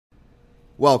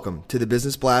Welcome to the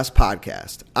Business Blast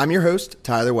podcast. I'm your host,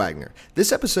 Tyler Wagner.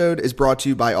 This episode is brought to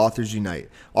you by Authors Unite.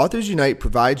 Authors Unite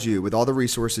provides you with all the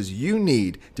resources you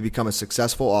need to become a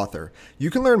successful author. You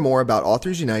can learn more about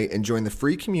Authors Unite and join the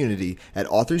free community at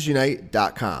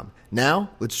authorsunite.com.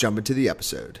 Now, let's jump into the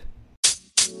episode.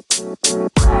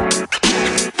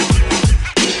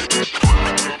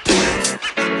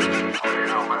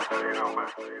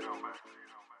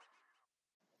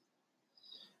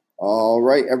 All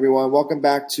right, everyone. Welcome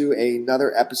back to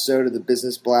another episode of the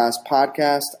Business Blast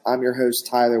podcast. I'm your host,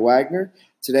 Tyler Wagner.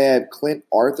 Today I have Clint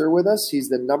Arthur with us. He's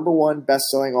the #1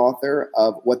 best-selling author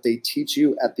of What They Teach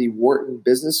You at the Wharton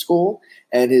Business School.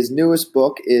 And his newest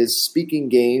book is Speaking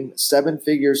Game,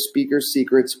 7-Figure Speaker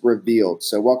Secrets Revealed.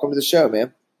 So welcome to the show,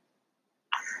 man.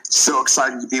 So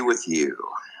excited to be with you.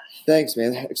 Thanks,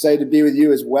 man. Excited to be with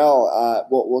you as well.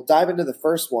 We'll dive into the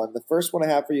first one. The first one I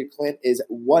have for you, Clint, is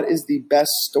what is the best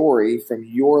story from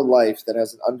your life that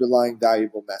has an underlying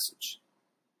valuable message?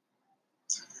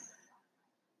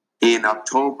 In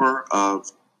October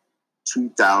of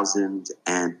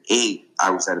 2008,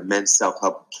 I was at a men's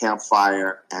self-help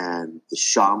campfire, and the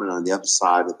shaman on the other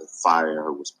side of the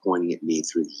fire was pointing at me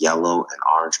through the yellow and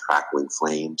orange crackling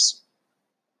flames.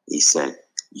 He said,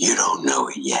 "You don't know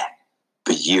it yet,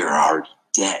 but you're already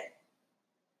dead."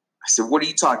 I said, "What are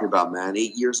you talking about, man?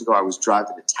 8 years ago, I was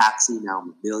driving a taxi. Now I'm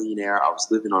a millionaire. I was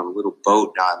living on a little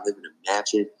boat. Now I live in a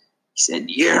mansion." He said,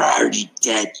 "You're already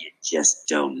dead. You just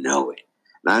don't know it."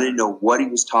 And I didn't know what he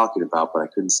was talking about, but I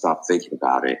couldn't stop thinking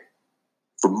about it.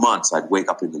 For months, I'd wake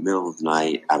up in the middle of the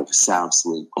night out of a sound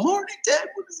sleep. "I'm already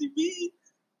dead. What does he mean?"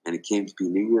 And it came to be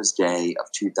New Year's Day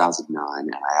of 2009,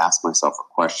 and I asked myself a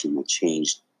question that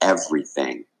changed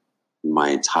everything in my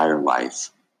entire life.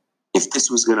 If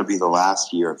this was going to be the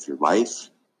last year of your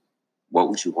life, what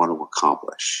would you want to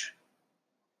accomplish?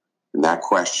 And that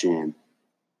question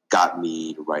got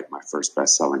me to write my first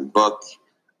best-selling book.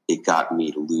 It got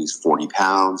me to lose 40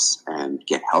 pounds and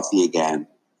get healthy again.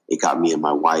 It got me and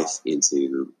my wife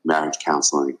into marriage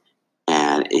counseling.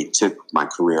 And it took my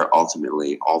career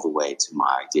ultimately all the way to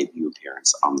my debut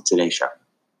appearance on the Today Show.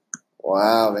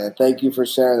 Wow, man. Thank you for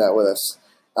sharing that with us.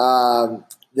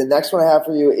 The next one I have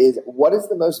for you is, what is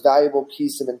the most valuable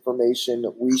piece of information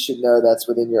we should know that's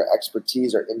within your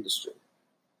expertise or industry?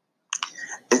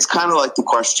 It's kind of like the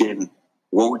question,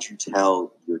 what would you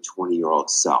tell your 20-year-old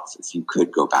self if you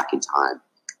could go back in time?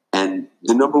 And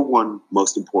the #1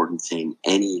 most important thing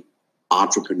any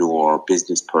entrepreneur,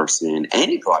 business person,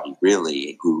 anybody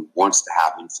really who wants to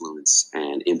have influence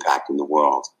and impact in the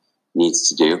world needs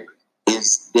to do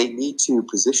is they need to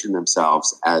position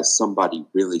themselves as somebody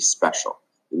really special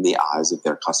in the eyes of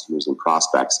their customers and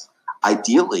prospects.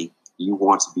 Ideally, you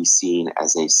want to be seen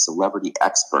as a celebrity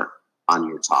expert on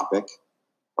your topic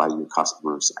by your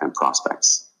customers and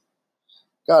prospects.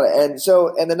 Got it.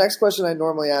 And the next question I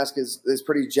normally ask is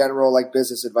pretty general, like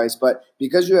business advice. But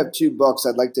because you have 2 books,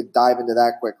 I'd like to dive into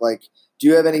that quick. Like, do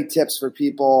you have any tips for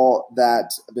people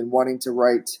that have been wanting to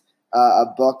write a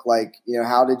book? Like,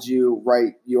 how did you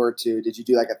write your 2? Did you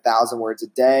do like 1,000 words a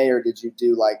day, or did you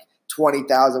do like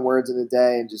 20,000 words in a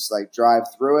day and just like drive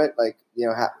through it? Like,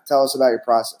 tell us about your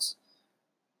process.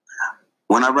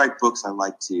 When I write books, I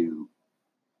like to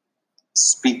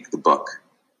speak the book,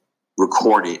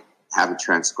 record it, have it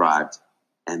transcribed,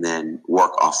 and then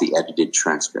work off the edited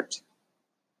transcript.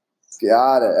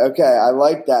 Got it. Okay. I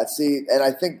like that. See, and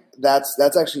I think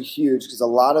that's actually huge because a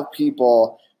lot of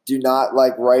people do not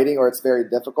like writing, or it's very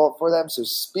difficult for them. So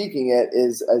speaking it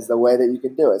is the way that you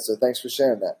can do it. So thanks for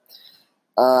sharing that.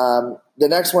 The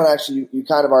next one, actually, you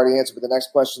kind of already answered, but the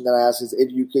next question that I asked is,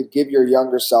 if you could give your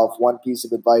younger self one piece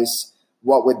of advice,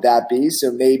 what would that be?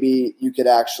 So maybe you could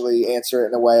actually answer it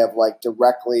in a way of like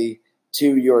directly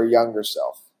to your younger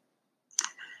self.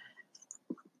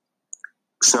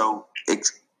 So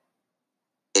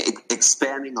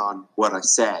expanding on what I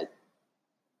said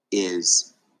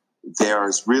is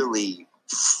there's really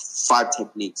 5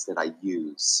 techniques that I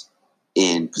use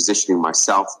in positioning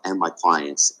myself and my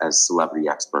clients as celebrity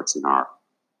experts in our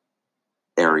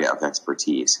area of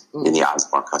expertise in the eyes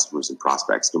of our customers and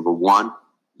prospects. #1,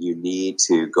 you need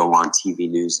to go on TV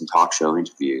news and talk show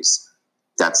interviews.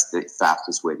 That's the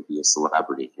fastest way to be a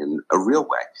celebrity in a real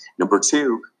way.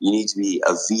 #2, you need to be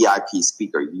a VIP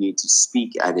speaker. You need to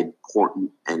speak at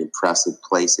important and impressive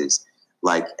places,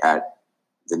 like at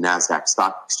the NASDAQ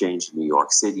Stock Exchange in New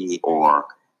York City or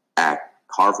at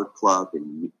Harvard Club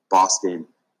in Boston.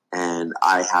 And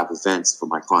I have events for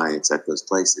my clients at those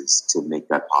places to make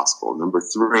that possible.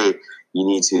 #3, you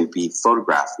need to be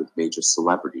photographed with major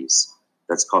celebrities.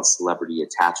 That's called celebrity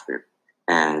attachment.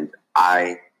 And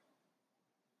I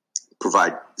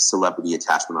provide celebrity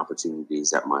attachment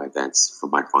opportunities at my events for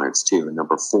my clients too. And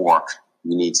number 4,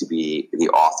 you need to be the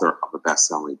author of a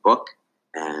best-selling book.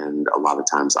 And a lot of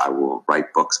times I will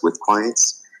write books with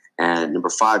clients. And number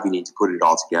 5, you need to put it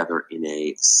all together in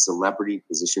a celebrity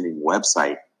positioning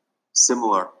website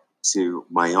similar to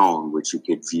my own, which you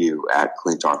could view at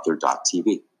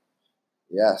clintarthur.tv.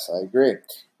 Yes, I agree.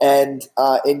 And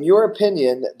in your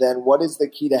opinion, then, what is the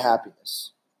key to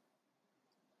happiness?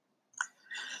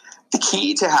 The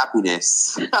key to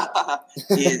happiness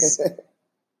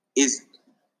is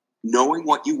knowing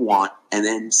what you want and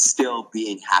then still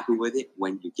being happy with it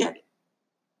when you get it.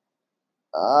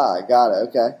 I got it.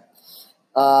 Okay.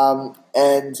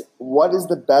 And what is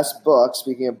the best book,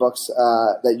 speaking of books,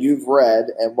 that you've read,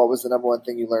 and what was the number 1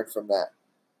 thing you learned from that?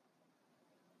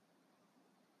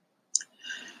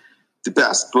 The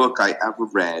best book I ever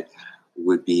read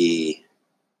would be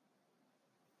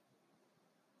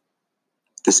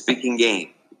The Speaking Game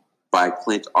by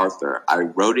Clint Arthur. I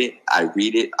wrote it, I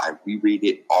read it, I reread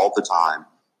it all the time.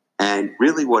 And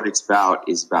really what it's about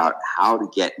is about how to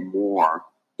get more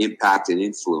impact and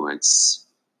influence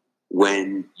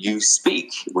when you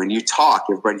speak, when you talk.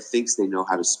 Everybody thinks they know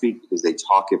how to speak because they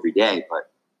talk every day.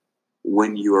 But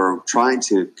when you're trying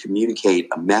to communicate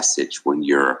a message, when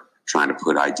you're trying to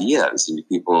put ideas into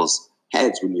people's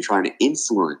heads, when you're trying to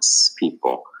influence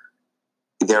people,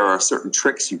 there are certain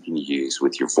tricks you can use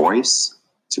with your voice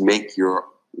to make your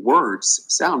words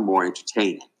sound more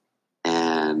entertaining.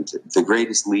 And the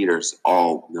greatest leaders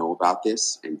all know about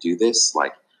this and do this,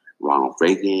 like Ronald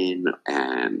Reagan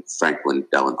and Franklin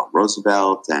Delano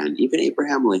Roosevelt and even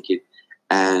Abraham Lincoln.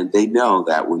 And they know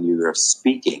that when you are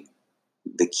speaking,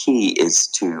 the key is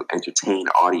to entertain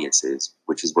audiences,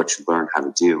 which is what you learn how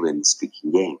to do in the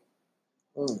speaking game.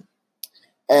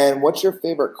 And what's your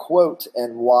favorite quote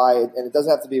and why? And it doesn't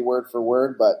have to be word for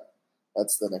word, but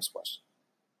that's the next question.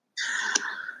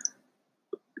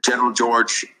 General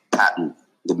George Patton,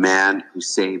 the man who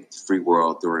saved the free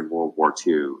world during World War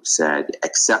II, said,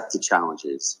 "Accept the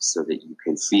challenges so that you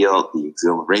can feel the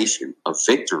exhilaration of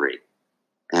victory."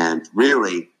 And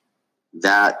really,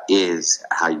 that is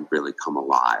how you really come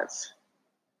alive.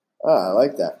 Oh, I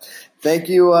like that. Thank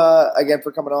you again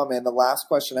for coming on, man. The last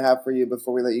question I have for you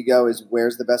before we let you go is,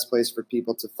 where's the best place for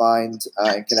people to find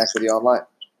and connect with you online?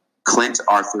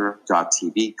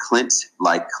 clintarthur.tv. Clint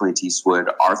like Clint Eastwood,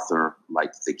 Arthur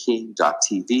like the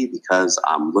King.tv, because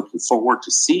I'm looking forward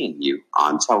to seeing you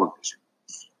on television.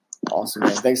 Awesome,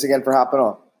 man. Thanks again for hopping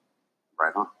on.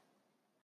 Right on.